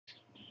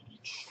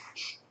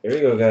Here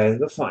we go, guys.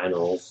 The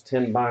finals.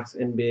 10-box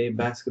NBA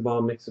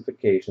basketball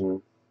mixification.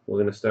 We're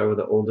going to start with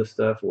the oldest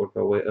stuff, work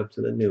our way up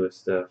to the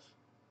newest stuff.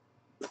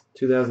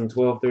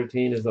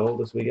 2012-13 is the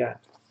oldest we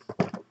got.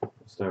 We'll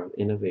start with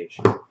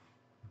innovation.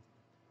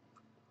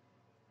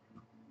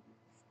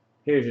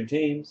 Here's your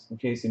teams, in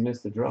case you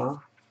missed the draw.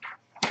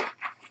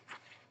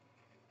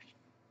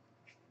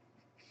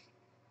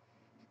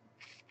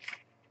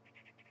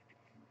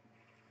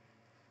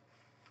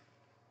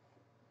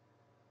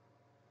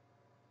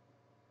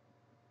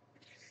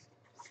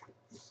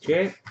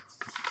 Okay.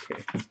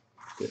 Okay.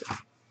 Good. I'm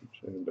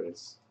sure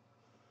everybody's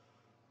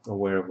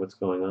aware of what's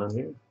going on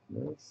here.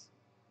 Nice.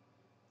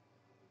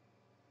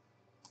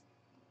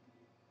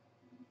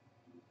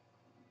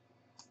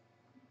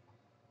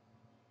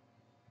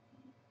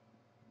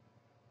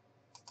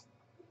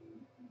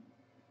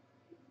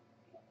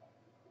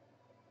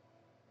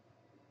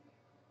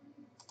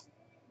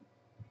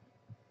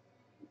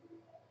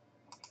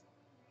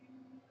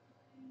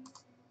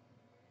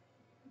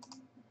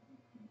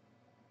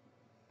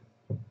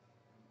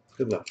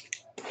 Good luck.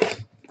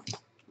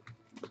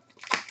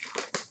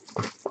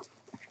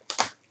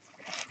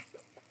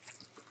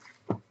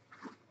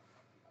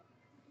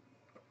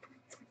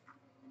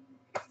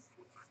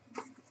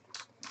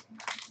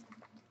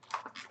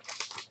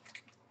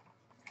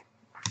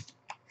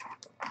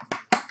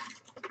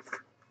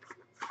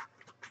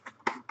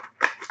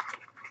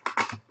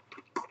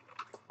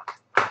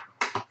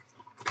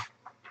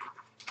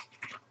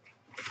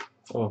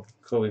 Oh,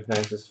 Kobe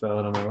pack just fell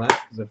out on my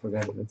lap because I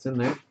forgot it's in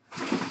there.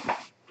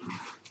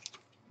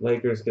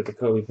 Lakers get the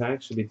Kobe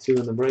pack. Should be 2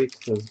 in the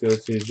break. Let's go to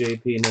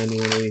JP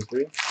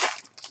 9183.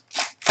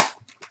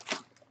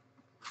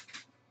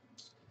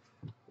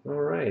 All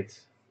right.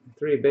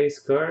 3 base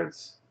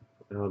cards.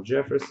 Al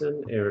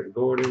Jefferson, Eric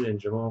Gordon, and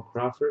Jamal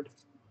Crawford.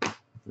 A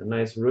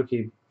nice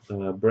rookie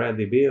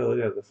Bradley Beal.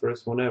 Look at the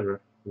first one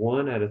ever.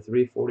 1 out of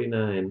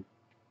 349.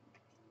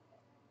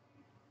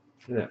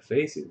 Look at that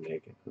face he's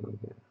making.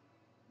 Okay.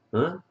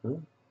 Huh?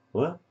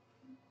 What?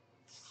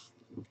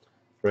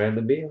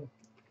 Bradley Beal.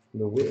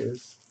 The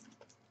Wiz.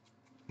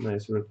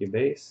 Nice rookie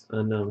base.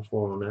 Unknown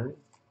 409.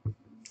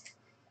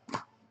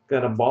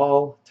 Got a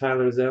ball.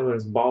 Tyler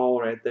Zeller's ball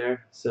right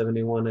there.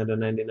 71 out of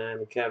 99.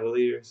 The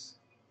Cavaliers.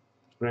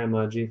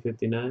 Grandma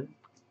G59.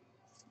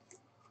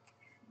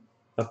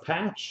 A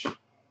patch.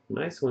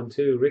 Nice one,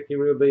 too. Ricky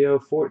Rubio,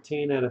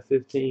 14 out of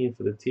 15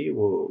 for the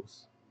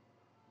T-Wolves.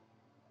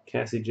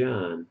 Cassie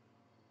John.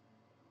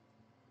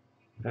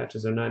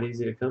 Patches are not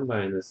easy to come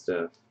by in this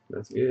stuff.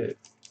 That's good.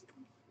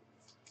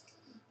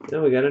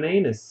 Then we got an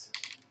Anus.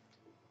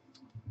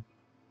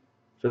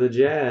 For the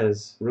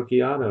Jazz,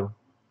 rookie auto.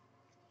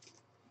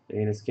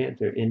 Anus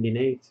Cantor, Indy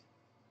Nate.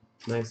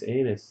 Nice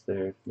Anus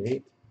there,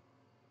 Nate.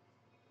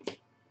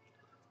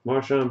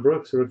 Marshawn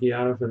Brooks, rookie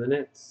auto for the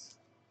Nets.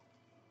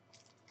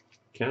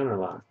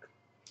 Counterlock.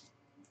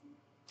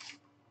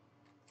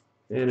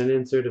 And an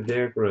insert of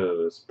Derrick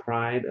Rose,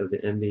 pride of the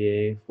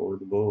NBA for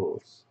the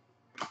Bulls.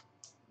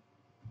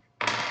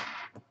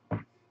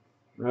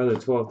 Our other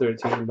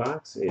 12-13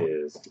 box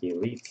is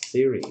Elite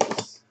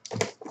Series.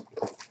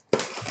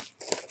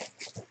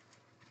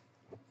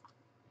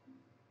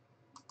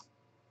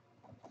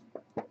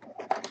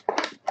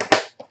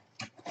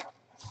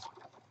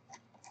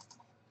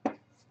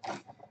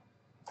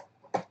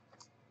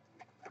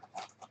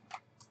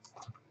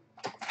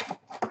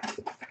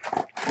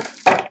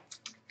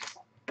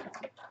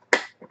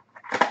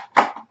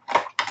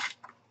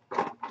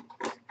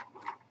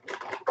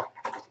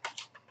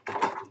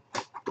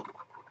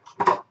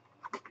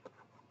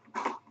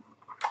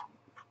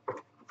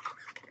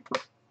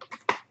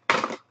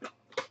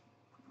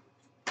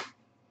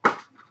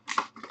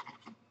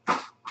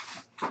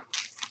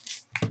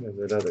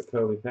 There's another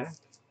Kobe pack.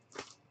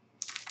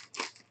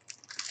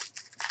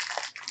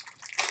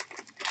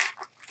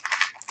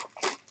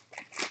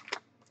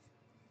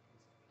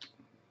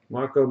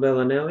 Marco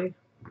Bellinelli.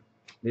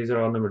 These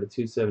are all numbered to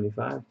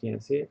 275.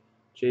 Can't see it.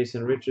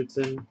 Jason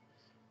Richardson,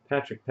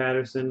 Patrick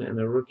Patterson, and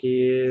the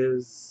rookie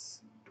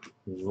is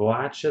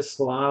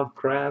Vyacheslav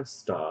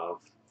Kravtsov.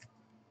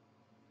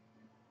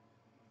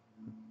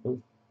 Oh,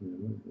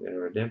 got a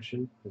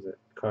redemption. Is that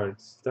card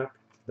stuck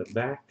to the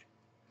back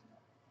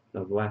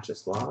of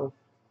Vyacheslav?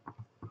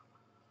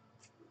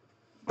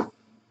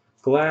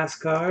 Glass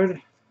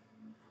card.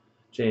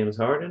 James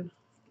Harden.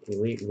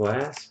 Elite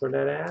glass for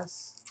that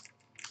ass.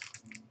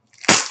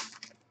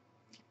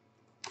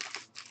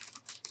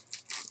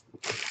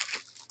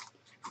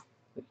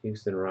 The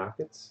Houston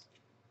Rockets.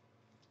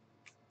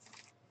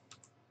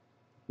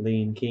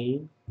 Lean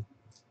Keen.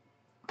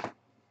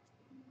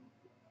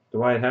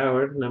 Dwight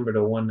Howard, number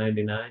to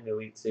 199,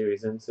 Elite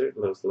Series insert,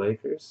 Los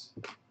Lakers.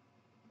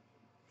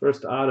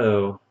 First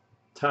auto,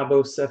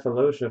 Thabo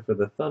Sefolosha for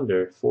the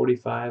Thunder,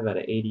 45 out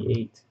of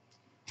 88.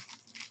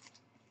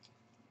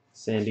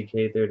 Sandy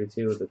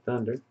K32 with the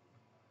Thunder.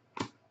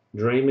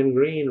 Draymond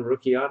Green,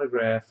 rookie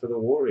autograph for the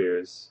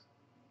Warriors.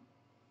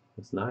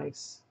 That's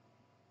nice.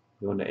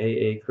 Going to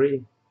A.A.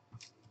 Cree.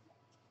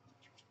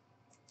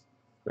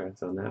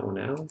 Congrats on that one,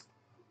 Alan.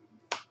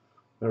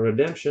 A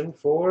redemption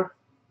for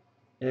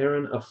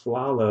Aaron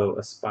Aflalo,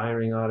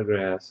 aspiring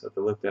autographs. I have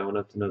to look that one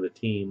up to know the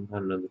team. I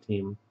don't know the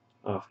team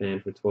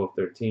offhand for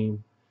 12-13.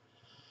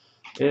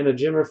 And a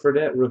Jimmer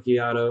Fredette rookie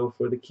auto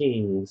for the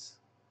Kings.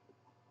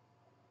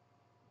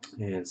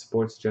 And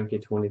Sports Junkie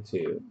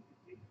 22.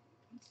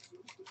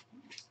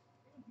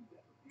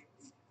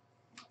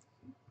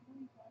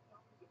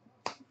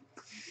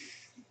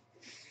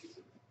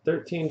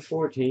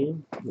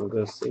 $13-14. We'll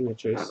go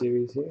signature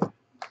series here.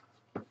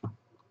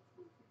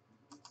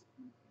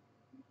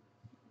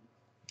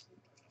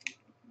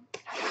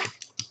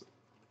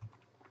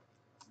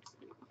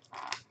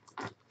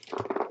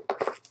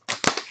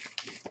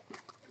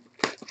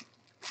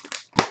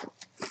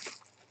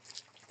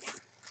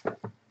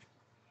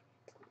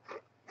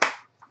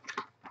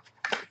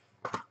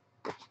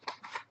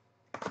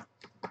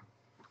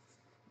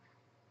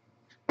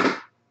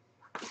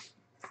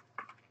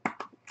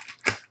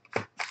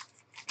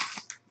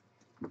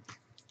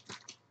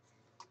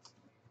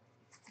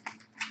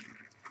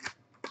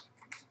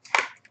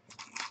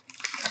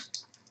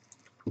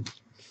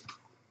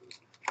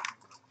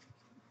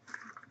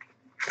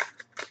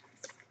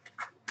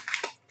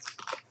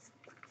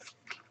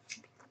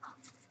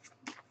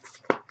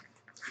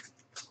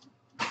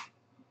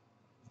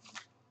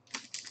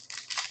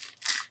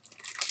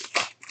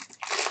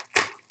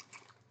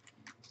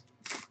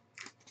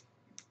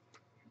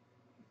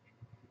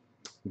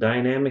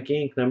 Dynamic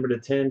Ink, number to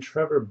 10,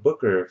 Trevor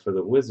Booker for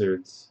the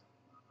Wizards.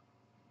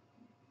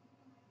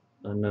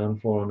 Unknown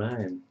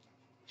 409.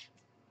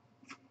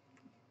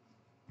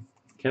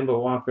 Kemba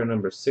Walker,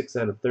 number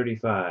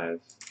 6/35.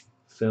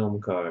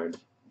 Film card.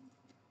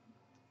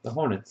 The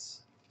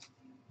Hornets.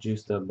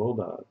 Juiced Up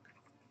Bulldog.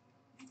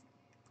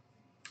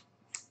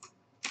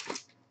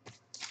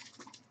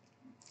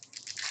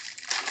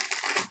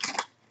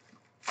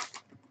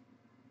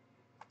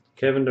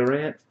 Kevin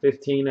Durant,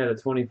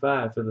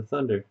 15/25 for the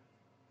Thunder.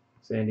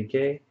 Sandy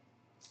K.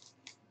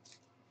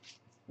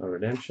 A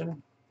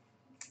redemption.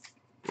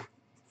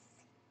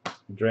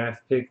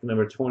 Draft pick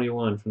number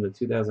 21 from the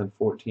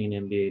 2014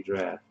 NBA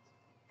Draft.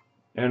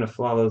 Aaron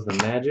Aflalo's the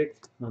Magic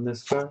on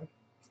this card.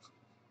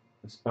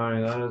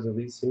 Aspiring Autos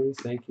Elite Series,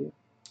 thank you.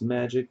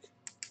 Magic.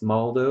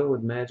 Maldo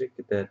with Magic.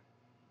 Get that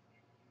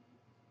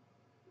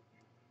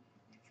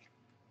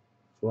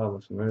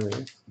Aflalo from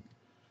earlier.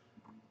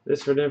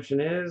 This redemption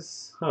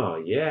is, oh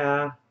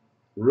yeah,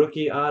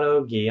 rookie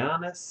auto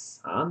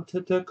Giannis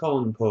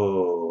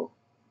Antetokounmpo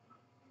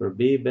for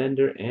B.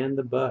 Bender and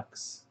the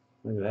Bucks.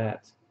 Look at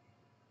that.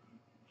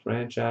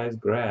 Franchise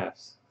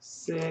graphs.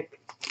 Sick.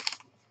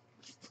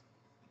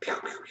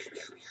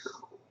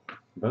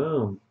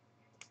 Boom.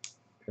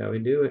 How we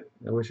do it.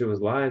 I wish it was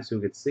live so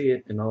we could see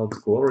it in all its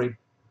glory.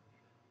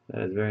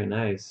 That is very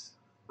nice.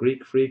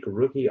 Greek Freak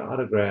rookie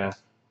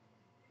autograph.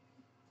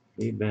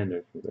 B.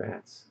 Bender.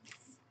 Congrats.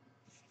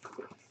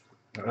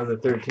 Our other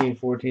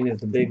 13-14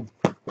 is the big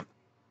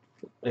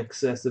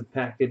excessive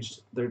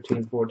packaged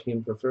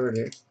 13-14 preferred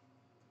here.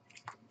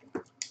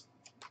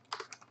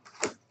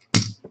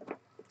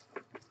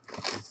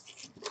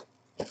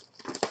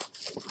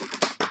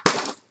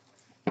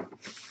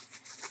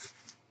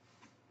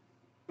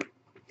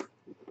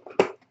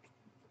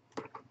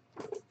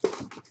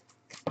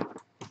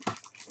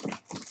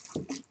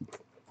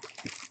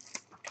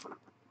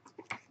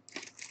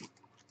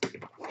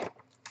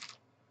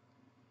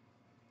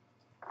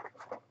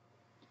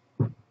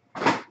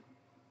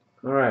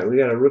 All right, we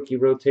got a rookie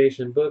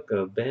rotation book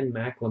of Ben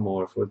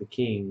McLemore for the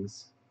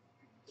Kings.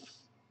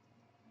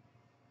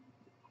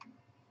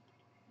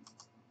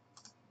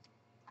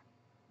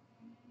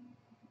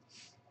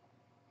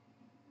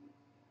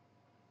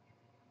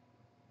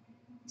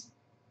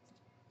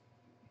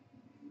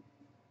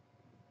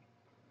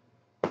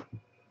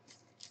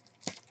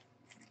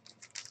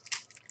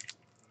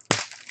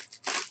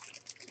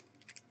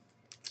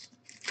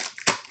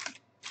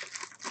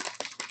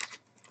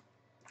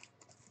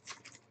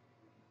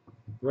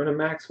 Vernon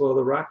Maxwell,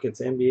 the Rockets,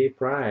 NBA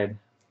Pride.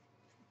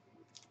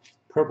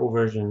 Purple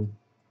version.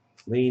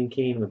 Lean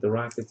Keen with the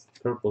Rockets.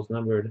 Purples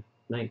numbered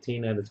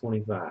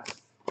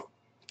 19/25.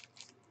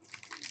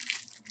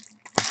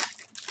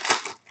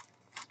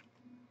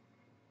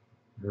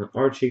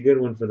 Archie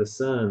Goodwin for the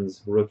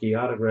Suns. Rookie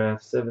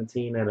autograph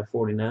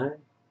 17/49.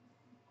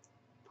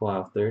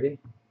 Plow 30.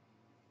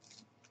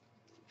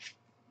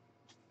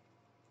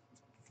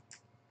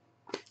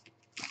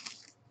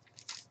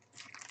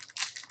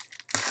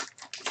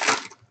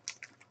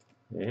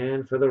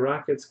 And for the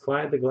Rockets,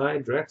 Clyde the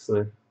Glide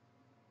Drexler.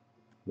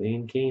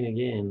 Lean Keen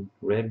again.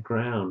 Red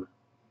Crown.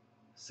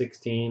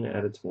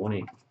 16/20.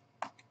 In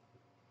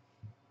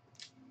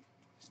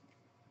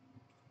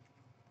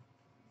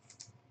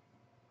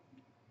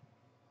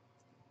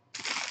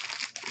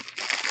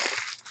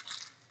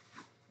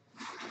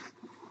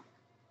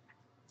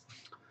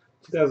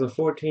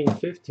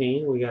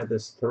 2014-15, we got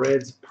this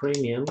Threads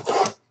Premium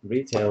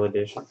Retail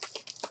Edition.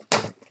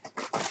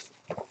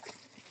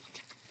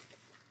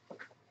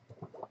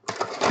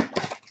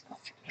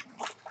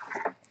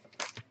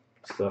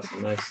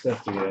 Some nice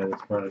stuff to get out of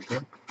this product,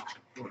 huh?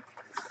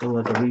 Don't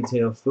let the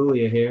retail fool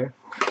you here.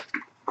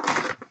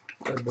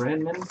 The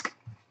Brandman.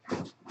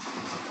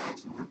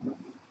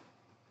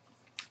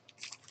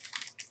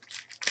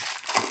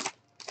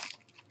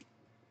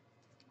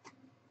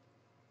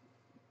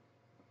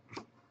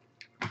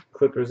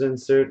 Clippers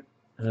insert.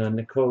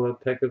 Nikola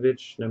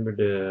Pekovic, number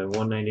to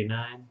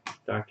 199.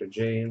 Dr.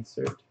 J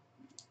insert.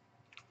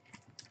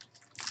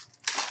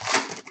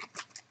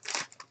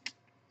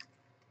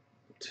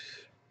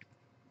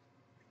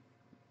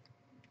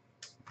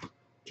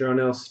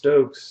 Jarnell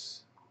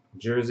Stokes,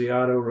 jersey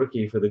auto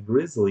rookie for the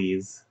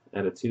Grizzlies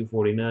at a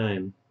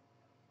 249.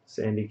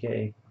 Sandy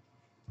K.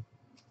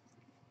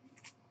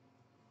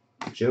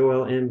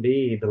 Joel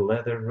Embiid, the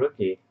leather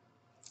rookie.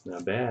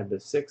 Not bad. The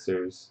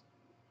Sixers.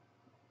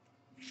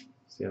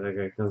 See how that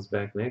guy comes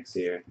back next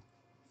year.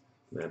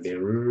 That'd be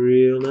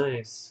real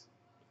nice.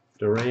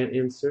 Durant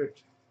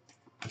insert.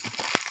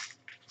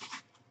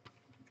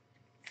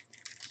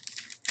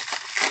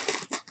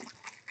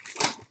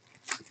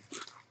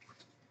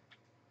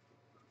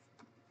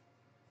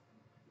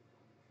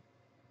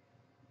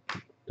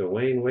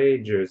 Dwayne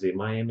Wade jersey,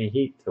 Miami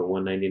Heat to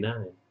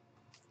 199.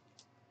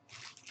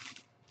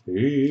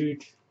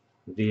 Heat.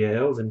 Via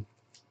Eldon.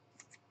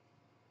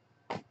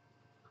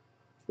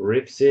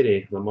 Rip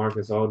City,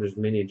 LaMarcus Aldridge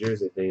mini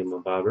jersey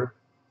thingamabobber.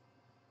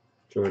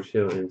 George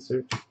Hill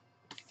insert.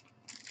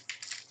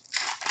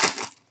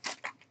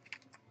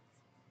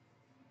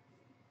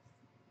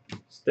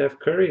 Steph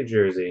Curry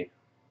jersey,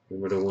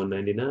 number to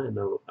 199.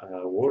 The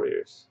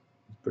Warriors.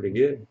 Pretty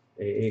good.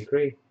 A.A.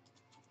 Crane.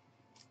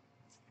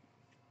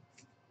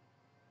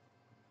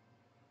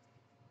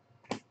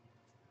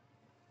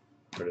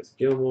 Curtis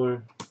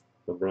Gilmore.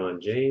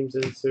 LeBron James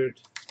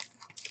insert.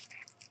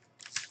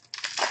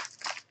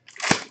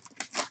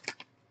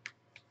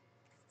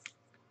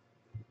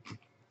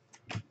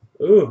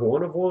 Ooh,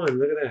 1 of 1.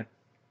 Look at that.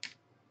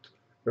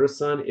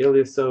 Ersan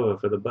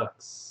Ilyasova for the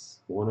Bucks.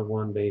 1 of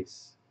 1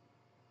 base.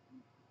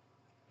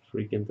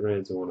 Freaking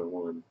Threads 1 of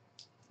 1.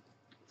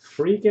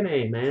 Freaking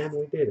A, man.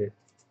 We did it.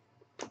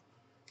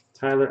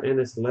 Tyler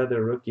Ennis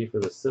leather rookie for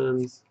the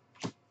Suns.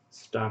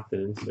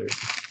 Stockton insert.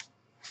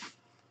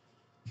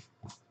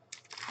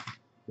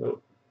 Oh.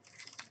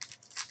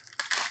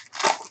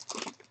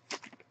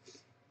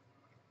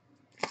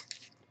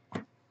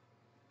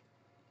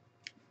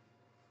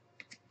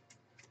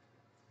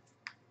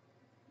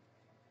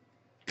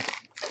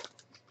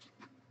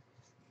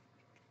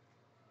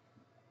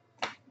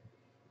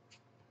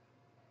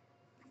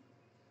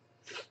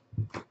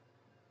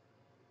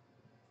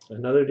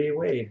 Another D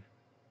Wade.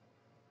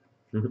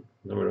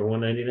 Number to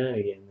 199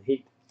 again. The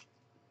Heat.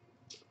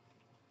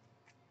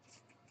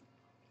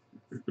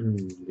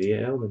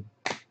 Via Eldon.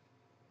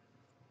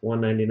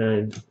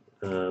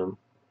 199.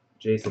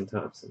 Jason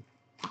Thompson.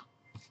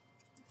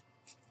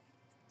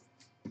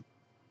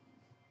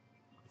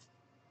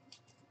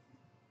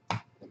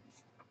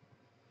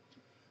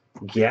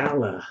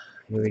 Gala.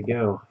 Here we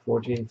go.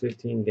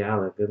 14-15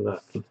 Gala. Good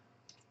luck.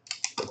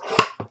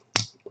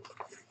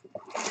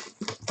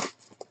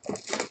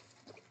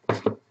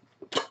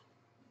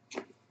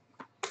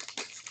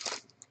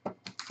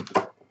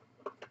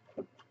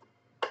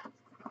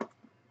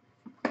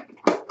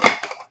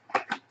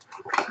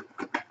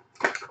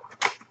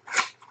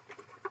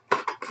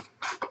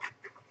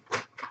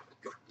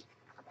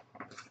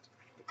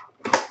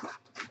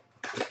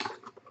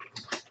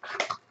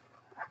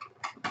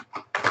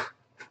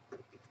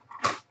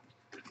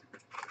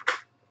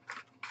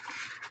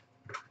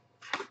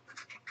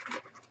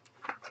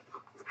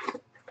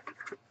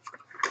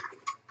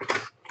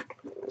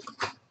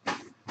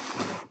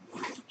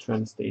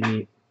 Trying to stay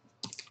neat.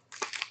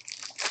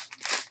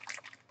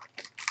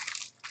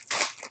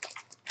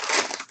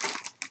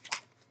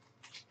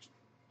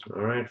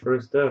 Alright,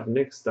 first up,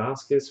 Nick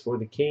Stauskas for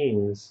the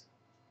Kings.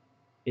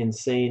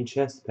 Insane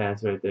chest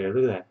pass right there.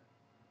 Look at that.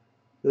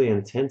 Look at the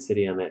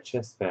intensity on that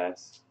chest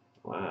pass.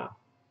 Wow.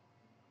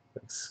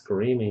 Like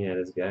screaming at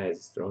his guys.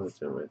 He's throwing it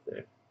to him right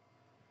there.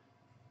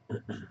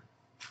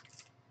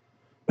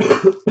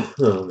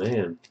 Oh,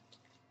 man.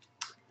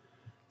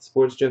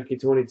 Sports Junkie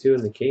 22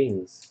 and the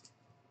Kings.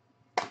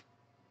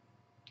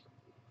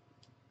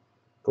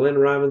 Glenn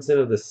Robinson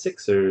of the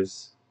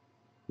Sixers.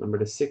 Number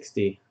to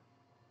 60.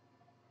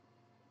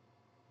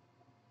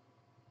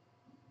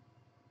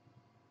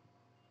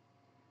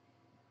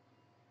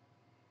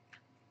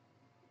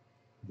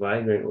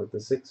 Vibrant with the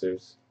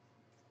Sixers.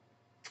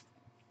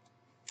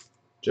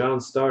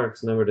 John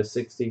Starks, number to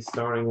 60,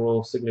 starring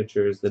role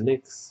signatures, the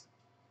Knicks.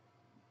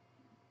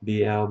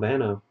 B.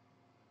 Albano.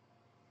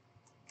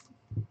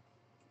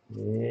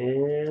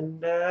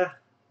 And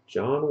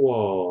John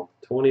Wall,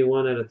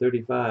 21 out of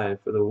 35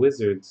 for the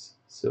Wizards.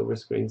 Silver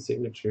screen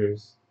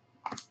signatures.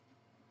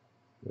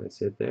 Nice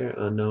hit there.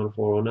 Unknown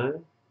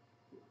 409.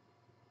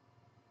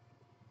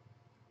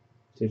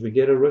 Did we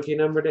get a rookie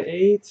number to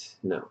 8?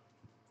 No.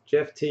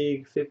 Jeff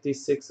Teague,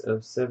 56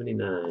 of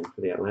 79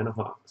 for the Atlanta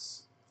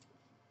Hawks.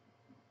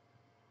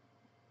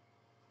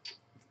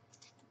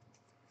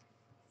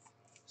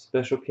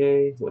 Special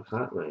K with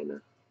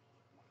Hotliner.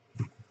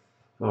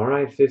 All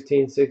right,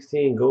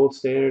 15-16, Gold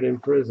Standard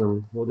and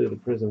Prism. We'll do the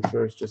Prism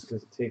first just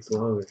because it takes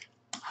longer.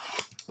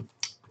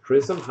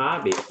 Prism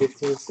Hobby,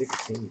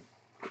 15-16.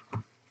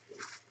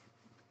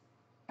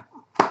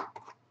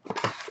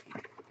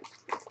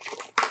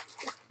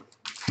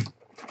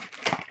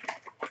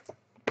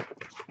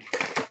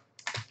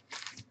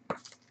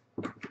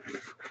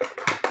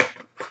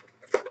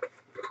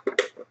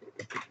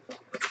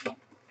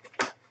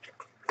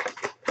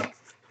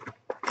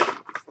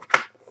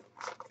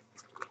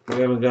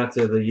 We haven't got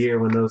to the year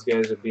when those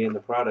guys would be in the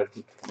product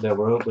that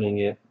we're opening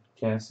yet,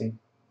 Cassie.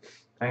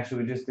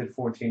 Actually, we just did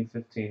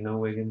 14-15, no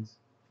Wiggins.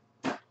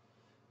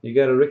 You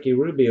got a Ricky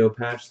Rubio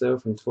patch, though,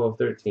 from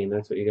 12-13.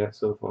 That's what you got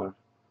so far.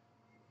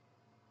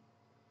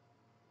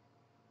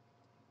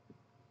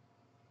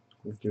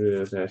 Ricky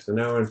Rubio patch. So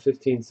now we're in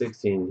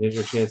 15-16. Here's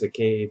your chance at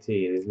KAT,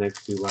 these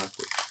next two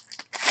boxes.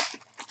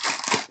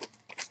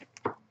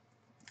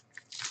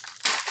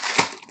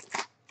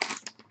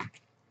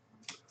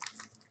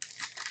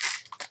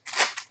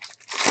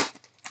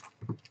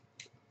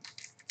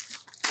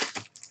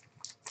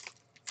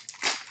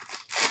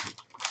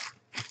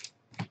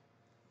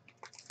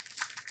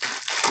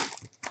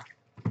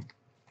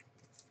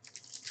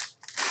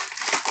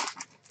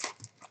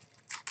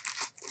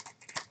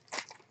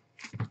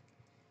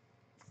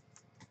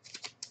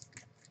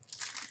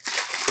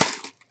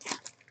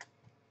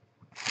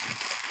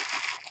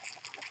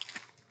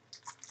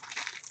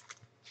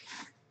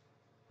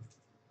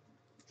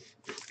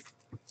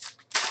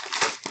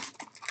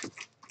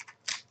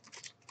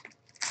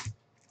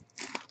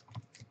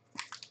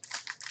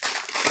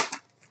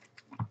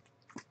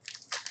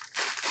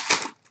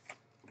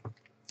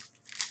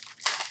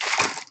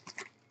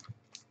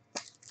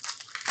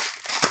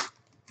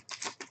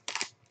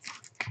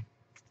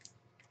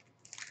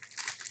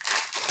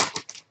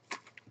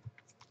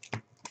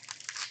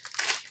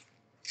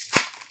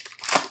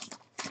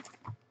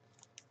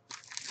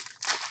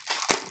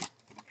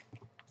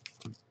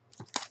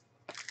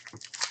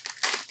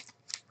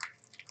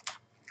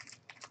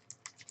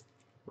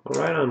 All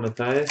right, on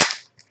Matthias.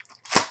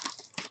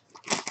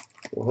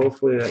 Well,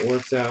 hopefully that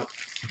works out.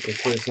 We'll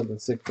play something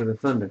sick for the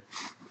Thunder.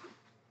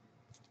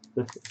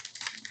 That's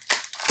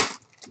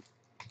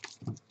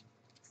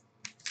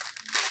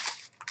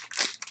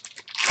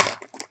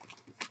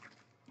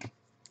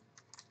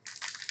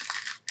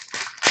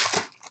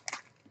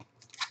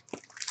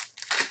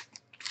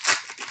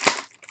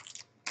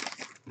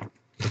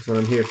what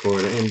I'm here for,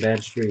 to end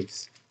bad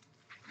streaks.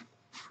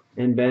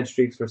 End bad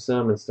streaks for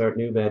some and start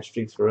new bad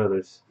streaks for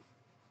others.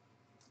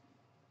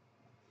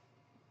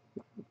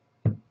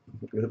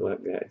 Good luck,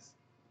 guys.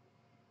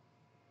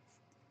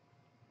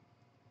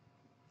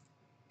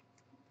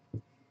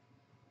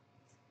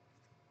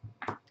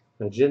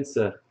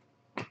 Ajinça.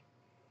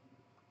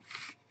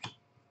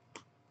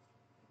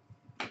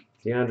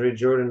 DeAndre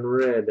Jordan,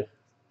 red.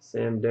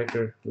 Sam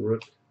Decker,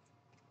 rook.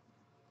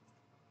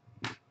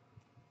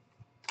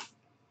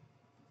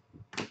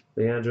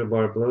 Leandro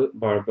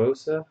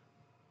Barbosa.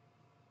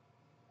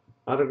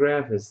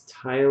 Autograph is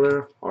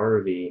Tyler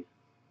Harvey.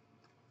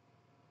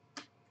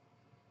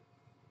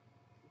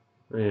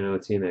 I don't know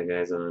what team that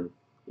guy's on.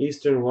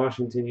 Eastern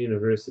Washington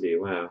University.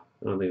 Wow.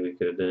 I don't think we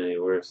could have done any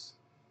worse.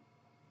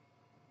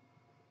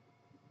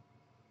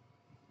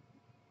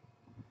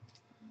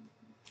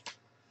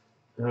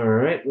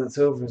 Alright, let's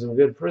hope for some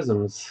good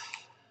prisms.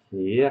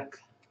 Yuck.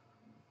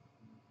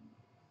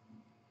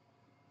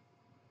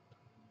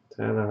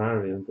 Tyler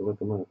Harvey, I have to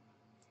look him up.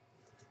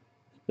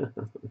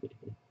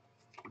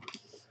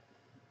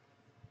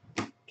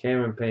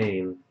 Cameron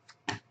Payne.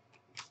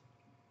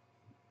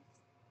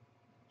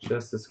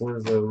 Justice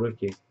Winslow,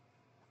 rookie.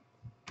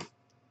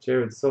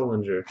 Jared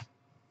Solinger.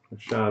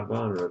 Rashad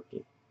Bond,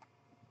 rookie.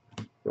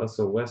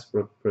 Russell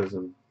Westbrook,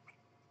 prism.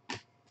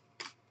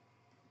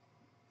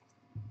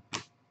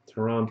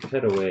 Teron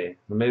Petaway.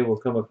 Maybe we'll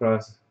come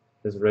across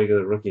his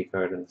regular rookie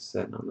card in the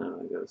set. I don't know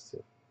how it goes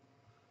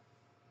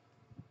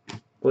to.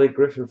 Blake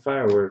Griffin,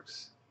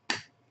 fireworks.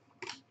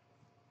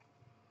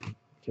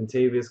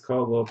 Kentavious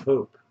Caldwell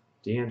Pope.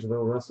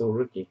 D'Angelo Russell,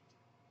 rookie.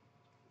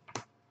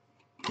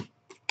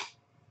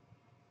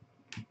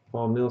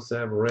 Paul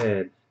Millsap,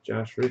 red.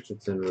 Josh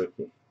Richardson,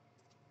 rookie.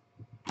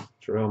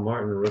 Terrell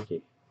Martin,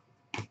 rookie.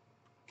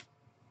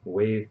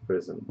 Wave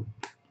prism.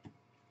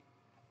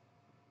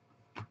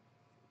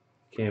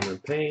 Cameron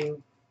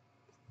Payne.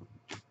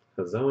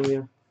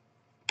 Hazonia.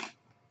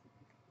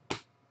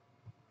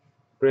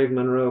 Greg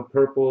Monroe,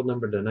 purple,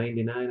 number to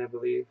 99, I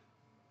believe.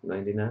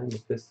 99, the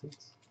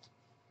Pistons.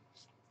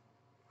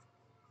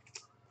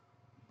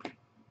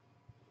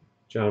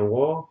 John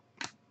Wall,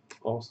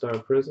 All-Star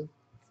Prism.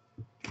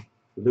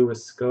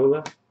 Louis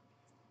Scola,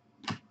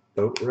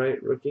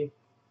 Boatwright, rookie.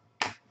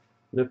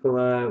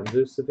 Nikola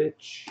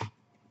Vucevic.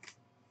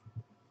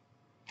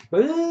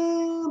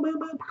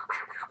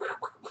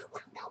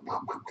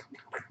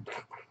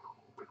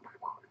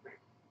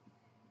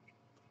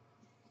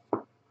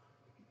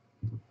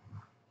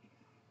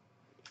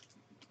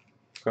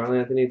 Karl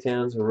Anthony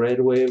Towns, Red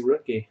Wave,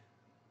 rookie.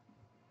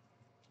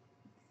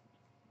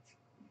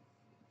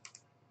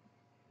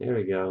 There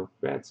we go.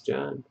 Congrats,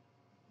 John.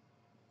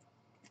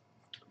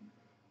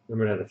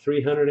 Numbered out of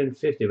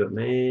 350, but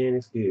man,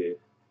 it's good.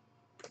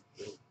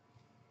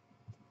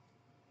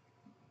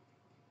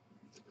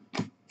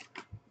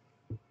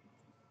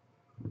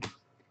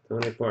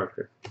 Tony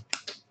Parker.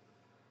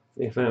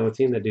 Let me find out what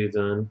team that dude's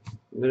on.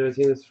 You know what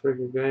team this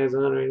freaking guy is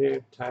on right here?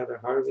 Tyler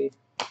Harvey.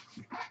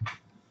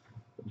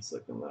 Let's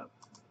look him up.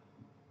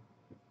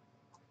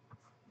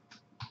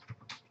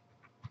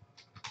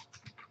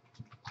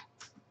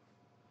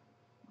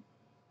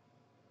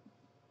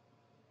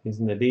 He's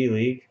in the D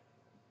League.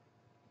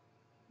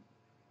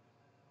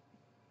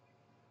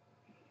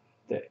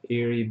 The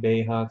Erie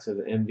Bayhawks of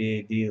the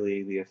NBA D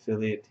League, the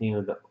affiliate team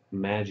of the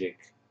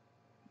Magic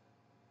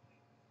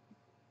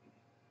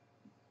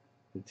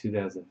in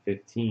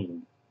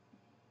 2015.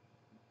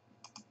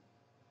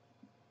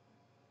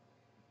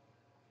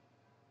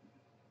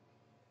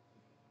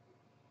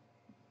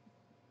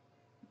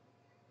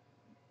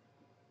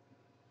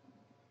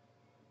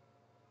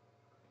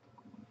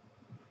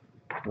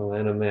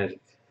 Atlanta Magic.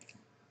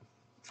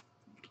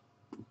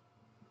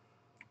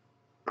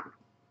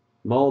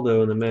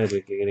 Maldo and the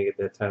Magic, you're going to get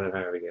that Tyler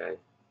Harvey guy.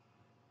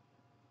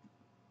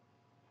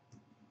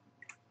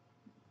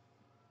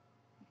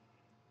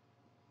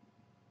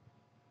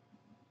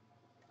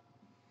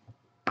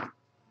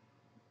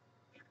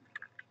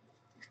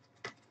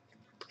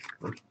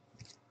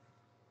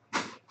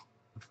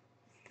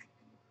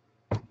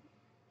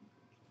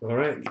 All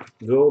right,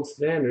 gold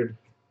standard,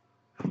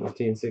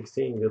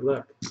 14-16. Good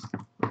luck.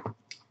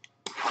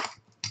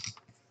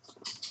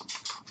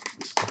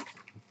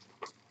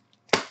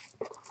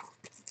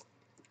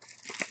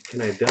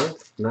 Can I dunk?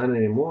 Not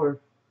anymore.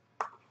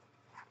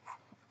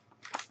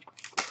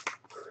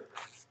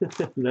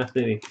 not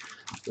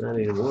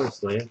anymore,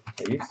 Slave.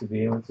 I used to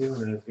be able to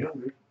when I was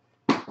younger.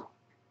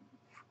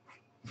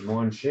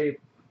 More in shape.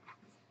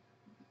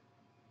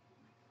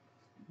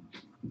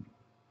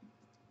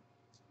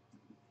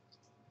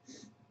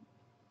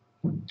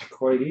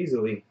 Quite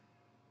easily.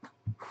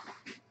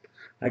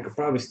 I could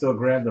probably still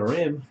grab the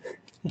rim.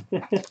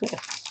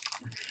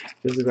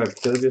 This is about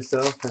kill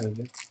yourself kind of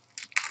thing.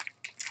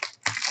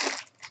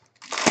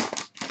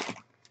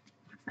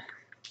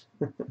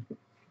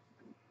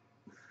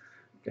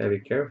 Gotta be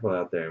careful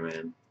out there,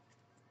 man.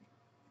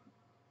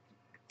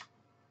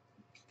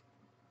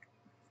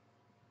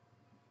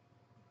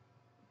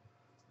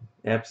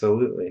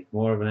 Absolutely.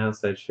 More of an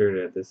outside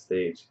shooter at this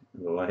stage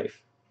of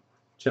life.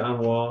 John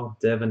Wall,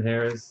 Devin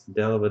Harris,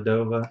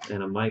 Dellavedova,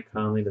 and a Mike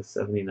Conley to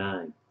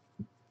 79.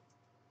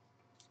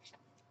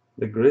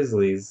 The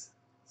Grizzlies,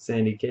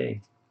 Sandy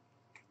K.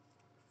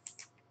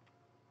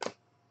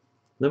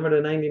 Number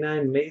to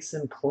 99,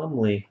 Mason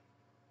Plumlee.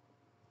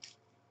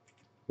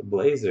 The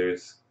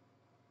Blazers,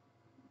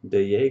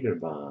 the Jaeger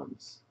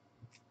Bombs.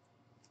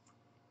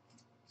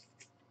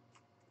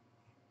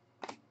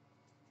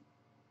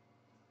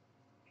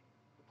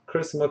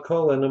 Chris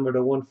McCullough, number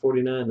to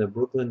 149, the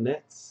Brooklyn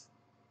Nets.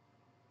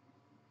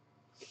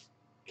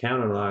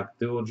 Counterlock,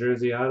 dual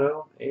jersey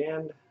auto,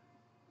 and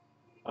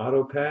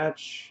auto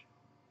patch.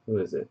 Who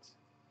is it?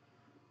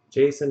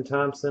 Jason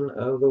Thompson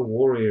of the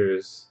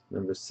Warriors,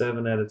 number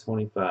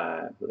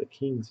 7/25, with a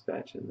Kings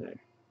patch in there.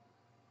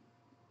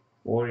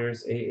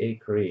 Warriors, A.A.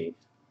 Cree.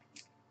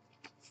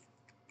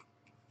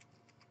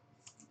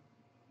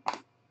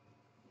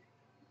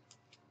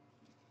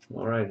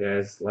 Alright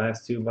guys,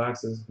 last two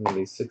boxes will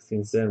be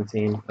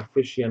 16-17,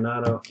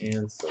 Aficionado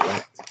and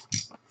Select.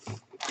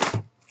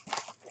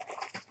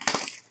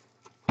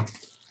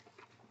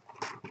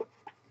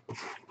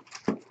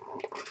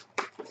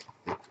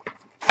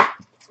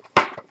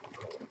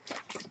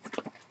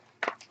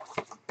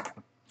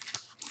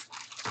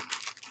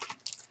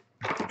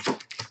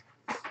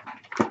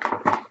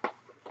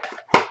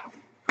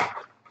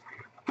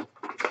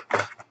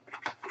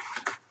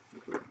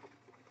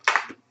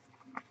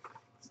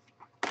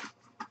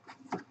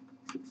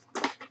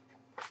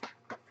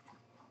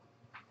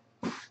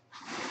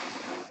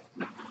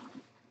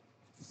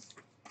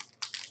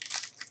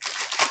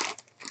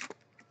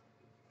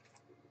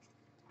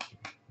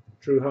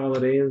 Drew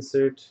Holiday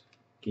insert,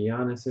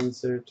 Giannis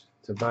insert,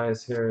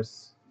 Tobias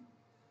Harris,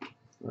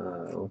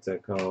 what's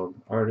that called?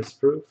 Artist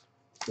proof.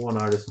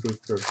 One artist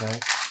proof per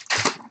pack.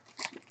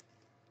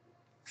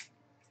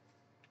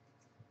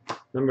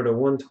 Number to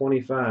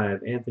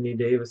 125, Anthony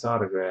Davis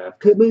autograph.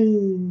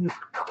 Kaboom!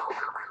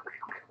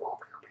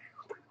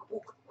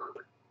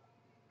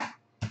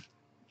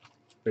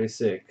 Pretty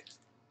sick.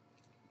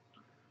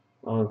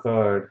 On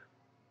card.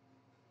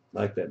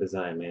 Like that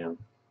design, man.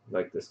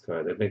 Like this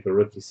card. They make a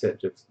rookie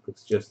set just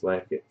looks just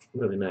like it.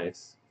 Really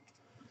nice.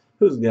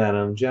 Who's got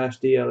him? Josh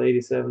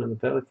DL87 and the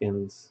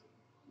Pelicans.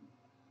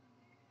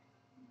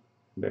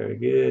 Very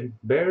good.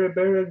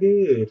 Very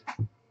good.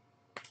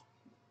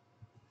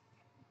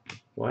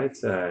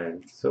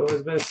 Whiteside. So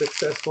it's been a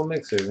successful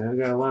mixer, man. We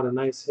got a lot of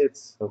nice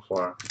hits so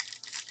far.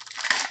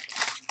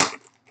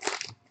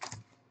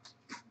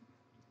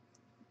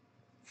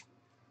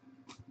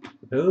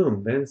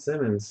 Boom. Ben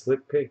Simmons.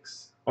 Slick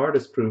picks.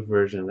 Artist proof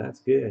version.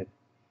 That's good.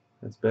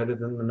 That's better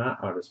than the not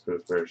artist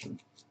proof version.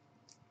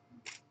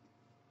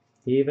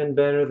 Even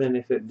better than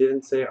if it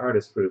didn't say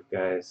artist proof,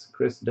 guys.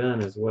 Chris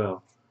Dunn as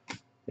well.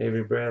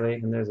 Avery Bradley,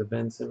 and there's a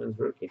Ben Simmons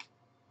rookie.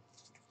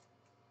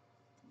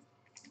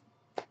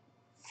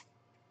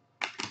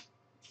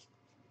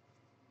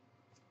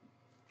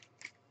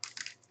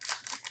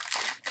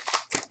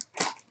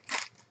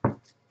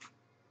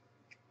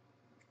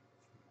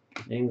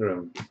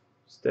 Ingram,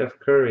 Steph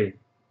Curry,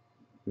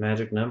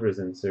 magic numbers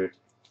insert.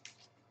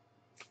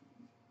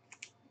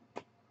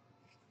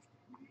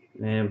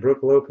 And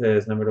Brooke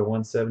Lopez, number to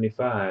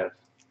 175.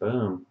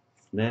 Boom.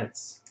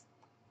 Nets.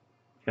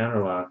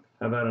 Counterlock.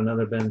 How about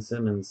another Ben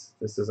Simmons?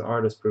 This is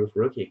artist proof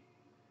rookie.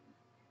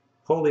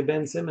 Holy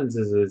Ben Simmons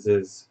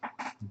is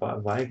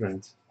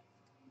vibrant.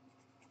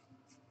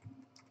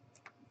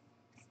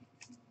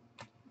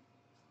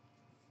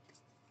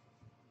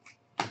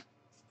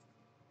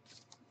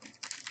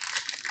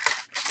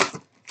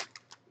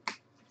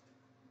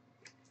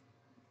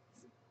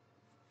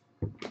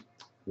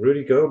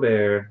 Rudy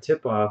Gobert,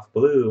 tip-off,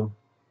 blue,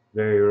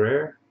 very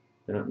rare.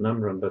 They don't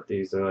number them, but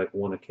these are like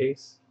one a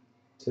case.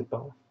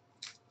 Tip-off.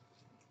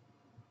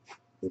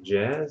 The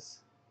Jazz.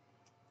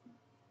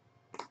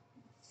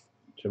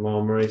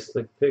 Jamal Murray,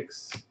 slick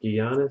picks.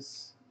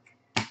 Giannis,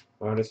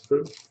 artist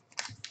proof.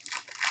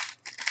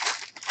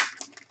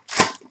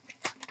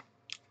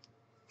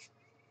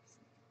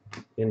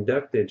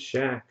 Inducted,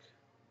 Shaq.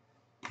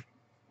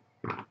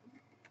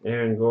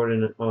 Aaron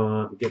Gordon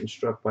getting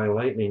struck by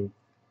lightning.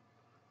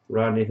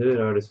 Rodney Hood,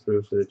 artist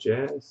proof for the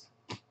Jazz.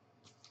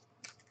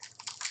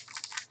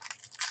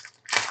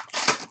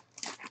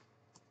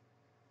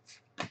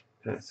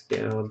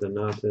 Pascal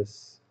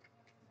Donatas,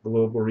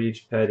 Global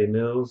Reach, Patty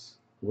Mills,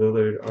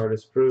 Willard,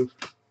 artist proof.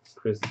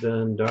 Chris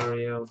Dunn,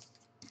 Dario.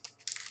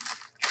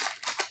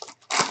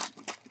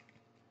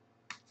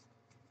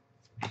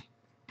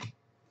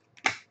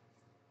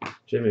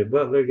 Jimmy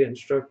Butler getting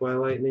struck by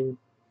lightning.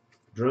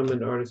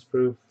 Drummond, artist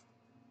proof.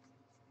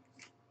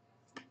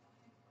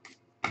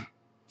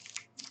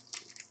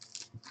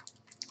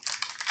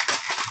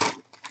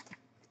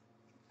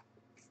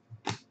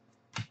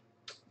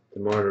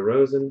 DeMar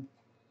DeRozan,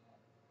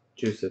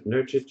 Jusuf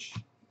Nurkic,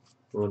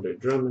 Andre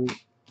Drummond,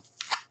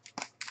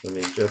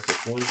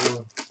 Justice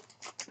Winslow.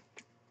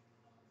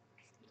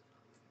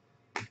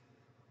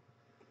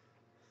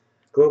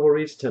 Global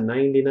Reach to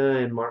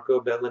 99, Marco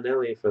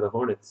Bellinelli for the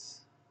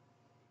Hornets.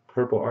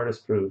 Purple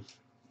artist proof.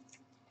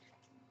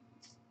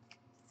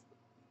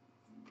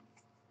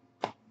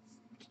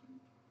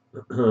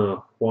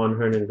 Juan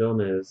Hernan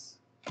Gomez,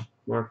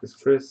 Marcus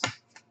Chris.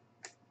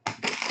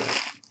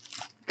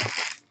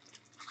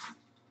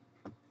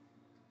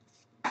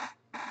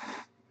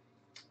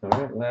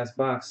 Alright, last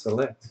box,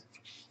 select.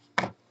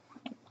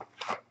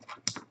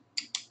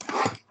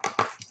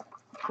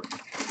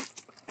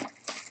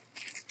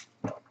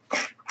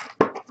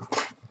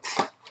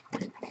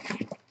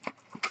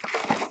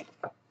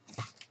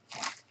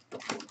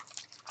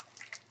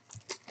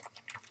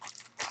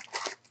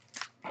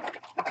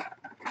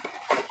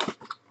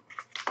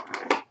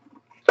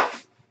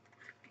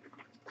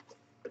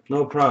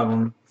 No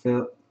problem,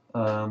 Phil.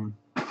 The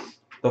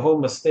whole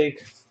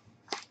mistake,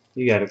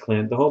 you got it,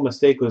 Clint. The whole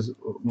mistake was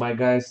my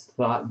guys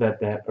thought that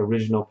that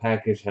original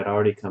package had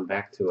already come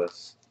back to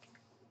us.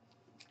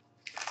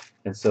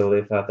 And so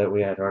they thought that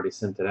we had already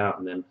sent it out,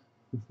 and then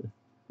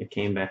it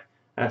came back.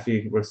 After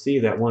you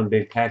received that one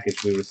big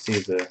package, we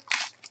received the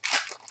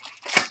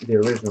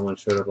original one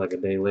showed up like a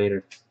day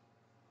later.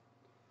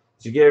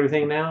 Did you get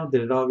everything now?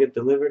 Did it all get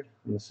delivered?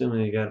 I'm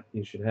assuming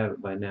you should have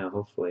it by now,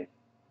 hopefully.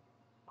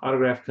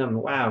 Autograph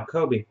coming. Wow,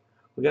 Kobe.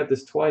 We got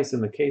this twice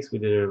in the case we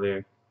did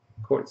earlier.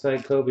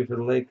 Courtside Kobe for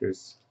the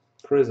Lakers.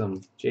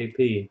 Prism,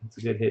 JP. It's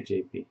a good hit,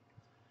 JP.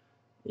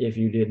 If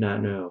you did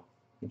not know,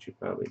 which you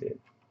probably did.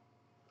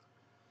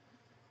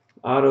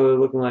 Auto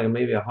looking like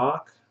maybe a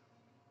hawk.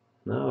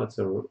 No, it's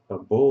a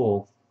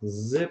bull.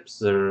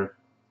 Zipser.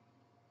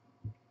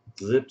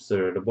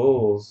 Zipser, the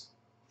Bulls.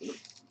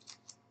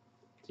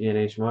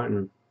 DNH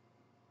Martin.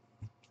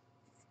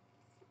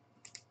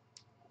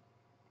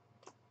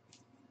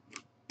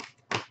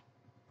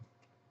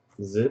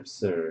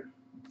 Zipser.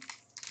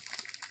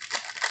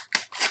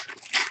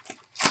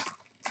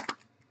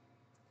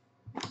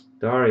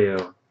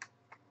 Dario.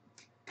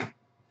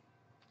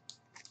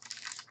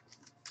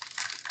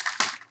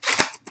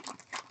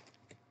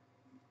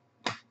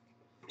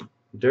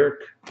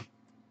 Dirk.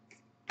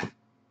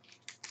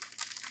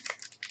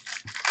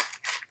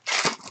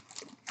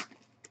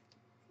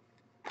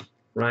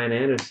 Ryan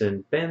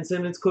Anderson. Ben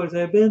Simmons,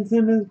 courtside. Ben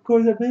Simmons,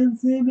 courtside. Ben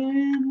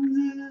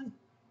Simmons.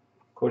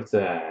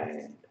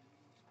 Courtside.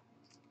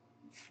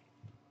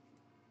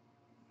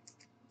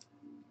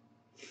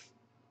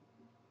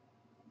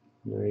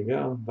 There you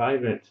go.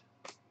 Vibrant.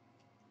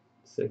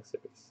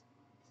 Sixers.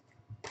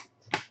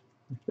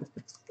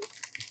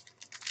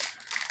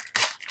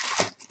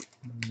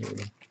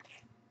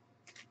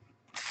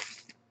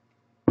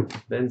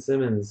 Ben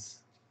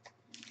Simmons.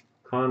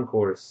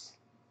 Concourse.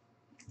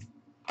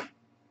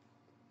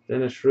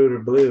 Dennis Schroeder,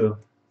 blue.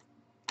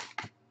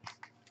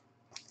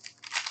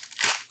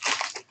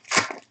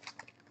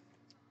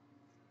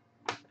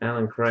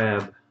 Alan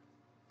Crabb.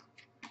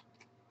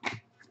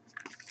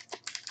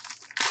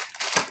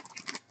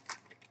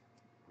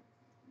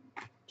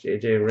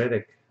 J.J.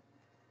 Redick.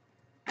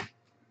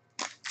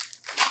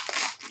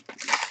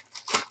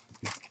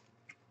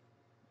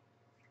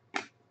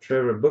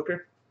 Trevor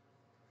Booker.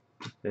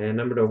 And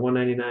number to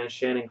 199,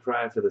 Channing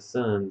Frye for the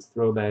Suns.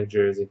 Throwback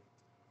jersey.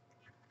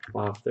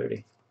 Wow,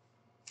 30.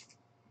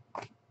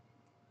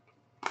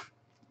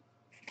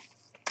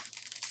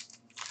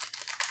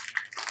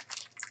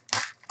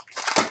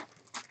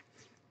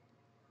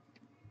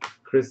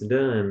 Chris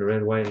Dunn,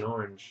 red, white, and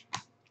orange.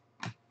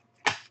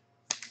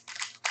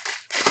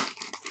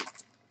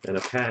 And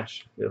a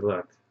patch. Good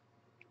luck.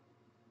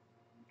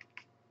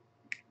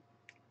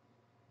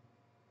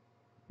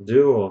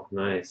 Dual,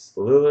 nice.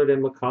 Lillard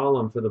and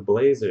McCollum for the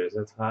Blazers.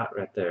 That's hot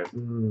right there.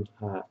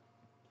 Hot.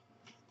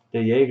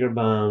 The Jaeger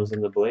bombs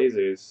and the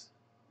Blazers.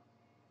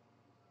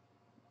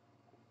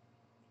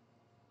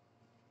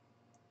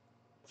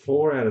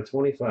 4 out of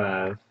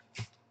 25.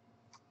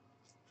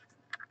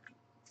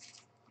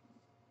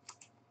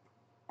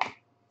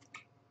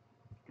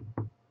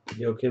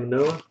 Joakim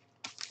Noah.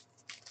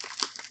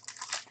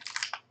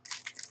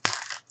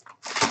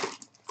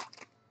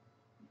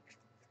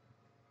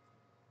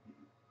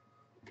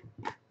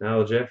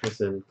 Al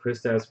Jefferson.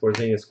 Kristaps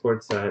Porzingis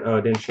courtside. Oh,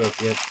 it didn't show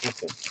up yet.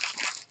 Okay.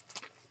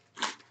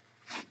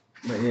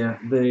 But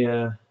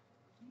yeah,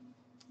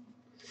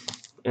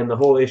 and the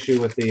whole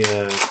issue with the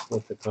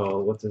what's it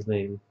called? What's his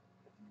name?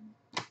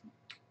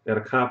 Got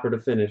a copper to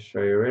finish.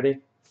 Are you ready?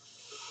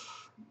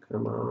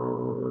 Come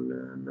on.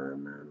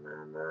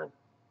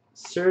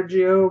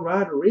 Sergio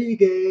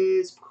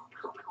Rodriguez.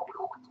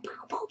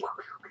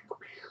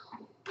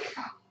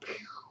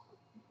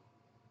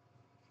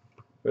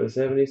 For the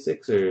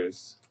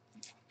 76ers.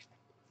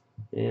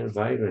 And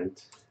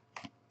Vibrant.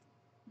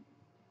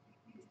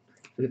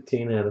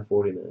 15 out of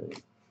 49.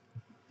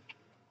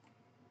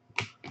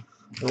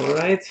 All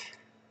right.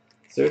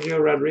 Sergio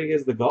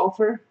Rodriguez, the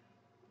golfer?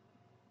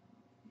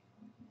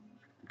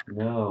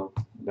 No,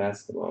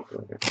 basketball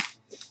player.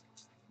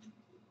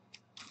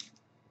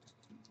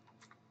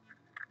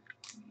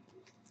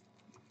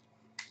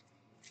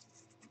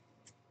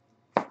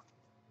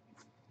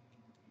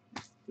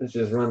 Let's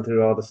just run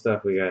through all the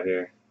stuff we got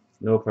here.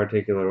 No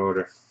particular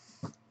order.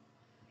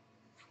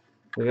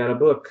 We got a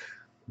book.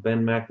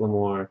 Ben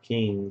McLemore,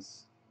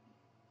 Kings.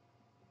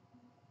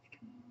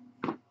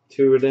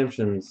 2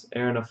 redemptions.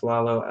 Aaron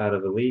Aflalo out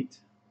of Elite.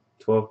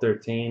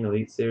 12-13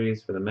 Elite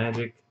Series for the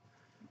Magic.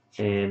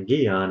 And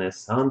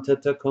Giannis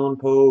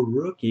Antetokounmpo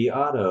rookie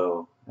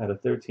auto out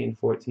of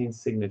 13-14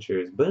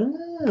 signatures.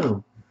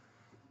 Boom!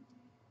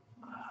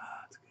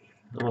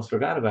 Almost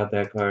forgot about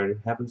that card. It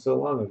happened so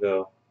long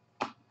ago.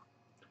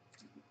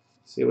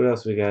 See what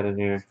else we got in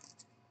here.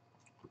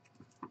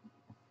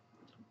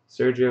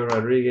 Sergio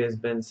Rodriguez,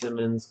 Ben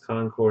Simmons,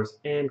 Concourse,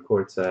 and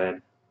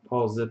Courtside.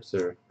 Paul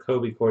Zipser,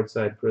 Kobe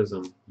Courtside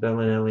Prism,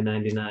 Bellinelli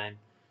 99,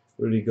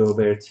 Rudy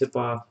Gobert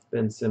Tip-Off,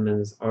 Ben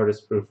Simmons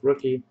Artist Proof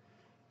Rookie,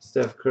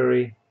 Steph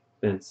Curry,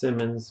 Ben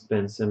Simmons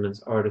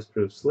Artist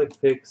Proof Slick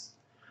Picks,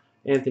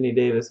 Anthony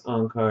Davis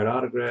On-Card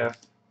Autograph,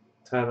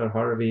 Tyler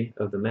Harvey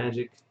of the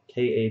Magic,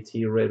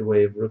 KAT Red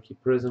Wave Rookie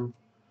Prism,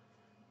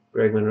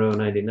 Greg Monroe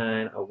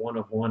 99, a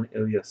 1/1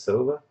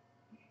 Ilyasova,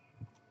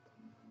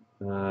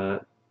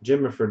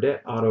 Jimmer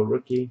Fredette Auto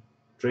Rookie,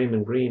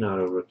 Draymond Green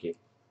Auto Rookie,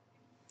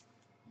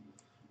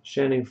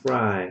 Channing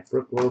Frye,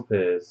 Brooke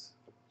Lopez.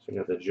 So we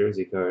got the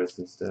jersey cards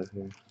and stuff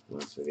here.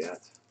 What else we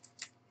got?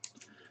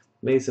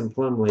 Mason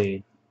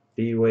Plumlee,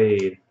 D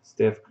Wade,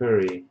 Steph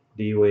Curry,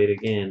 D Wade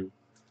again,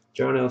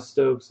 Jarnell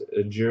Stokes,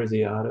 a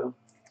jersey auto,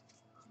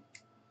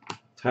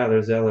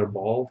 Tyler Zeller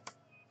Ball,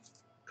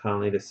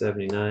 Conley to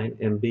 79,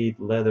 Embiid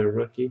leather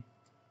rookie,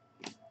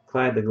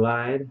 Clyde the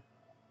Glide,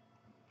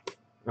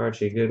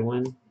 Archie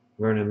Goodwin,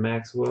 Vernon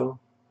Maxwell,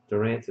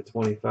 Durant to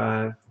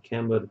 25,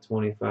 Kemba to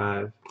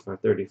 25 or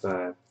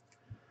 35.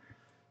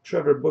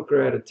 Trevor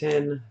Booker out of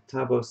 10,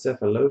 Thabo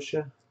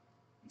Sefolosha,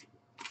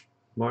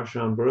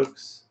 Marshawn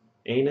Brooks,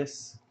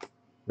 Anus,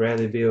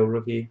 Bradley Beal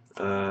rookie,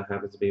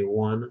 happens to be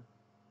 1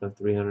 of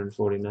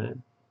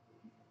 349.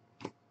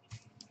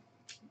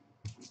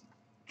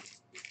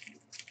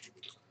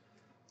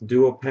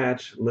 Dual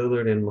patch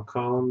Lillard and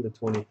McCollum to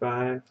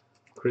 25,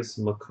 Chris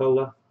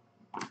McCullough,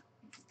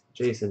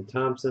 Jason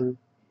Thompson,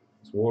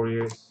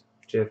 Warriors,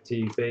 Jeff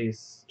Teague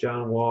base,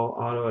 John Wall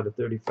auto out of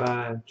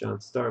 35, John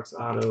Starks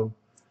auto,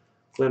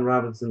 Glenn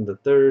Robinson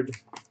III,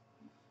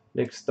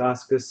 Nick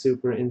Stauskas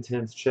super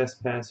intense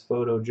chest pass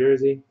photo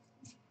jersey,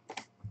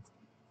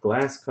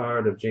 glass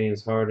card of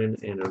James Harden,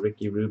 and a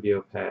Ricky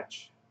Rubio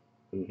patch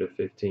under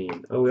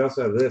 15. Oh, we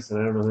also have this, and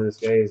I don't know who this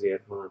guy is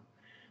yet. Hold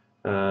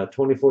on.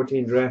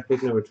 2014 draft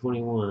pick number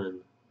 21.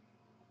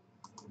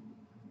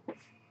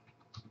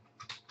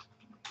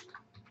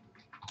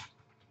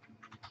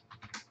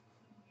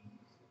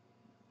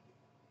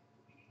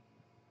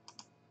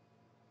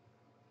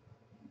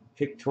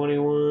 Pick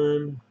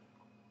 21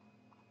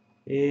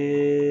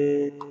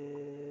 is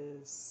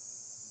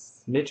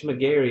Mitch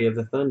McGary of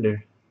the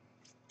Thunder.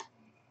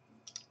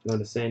 Going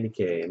to Sandy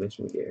K, Mitch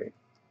McGarry.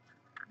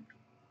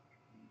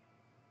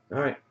 All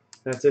right,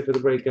 that's it for the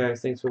break,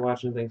 guys. Thanks for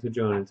watching. Thanks for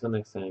joining. Until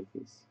next time,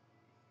 peace.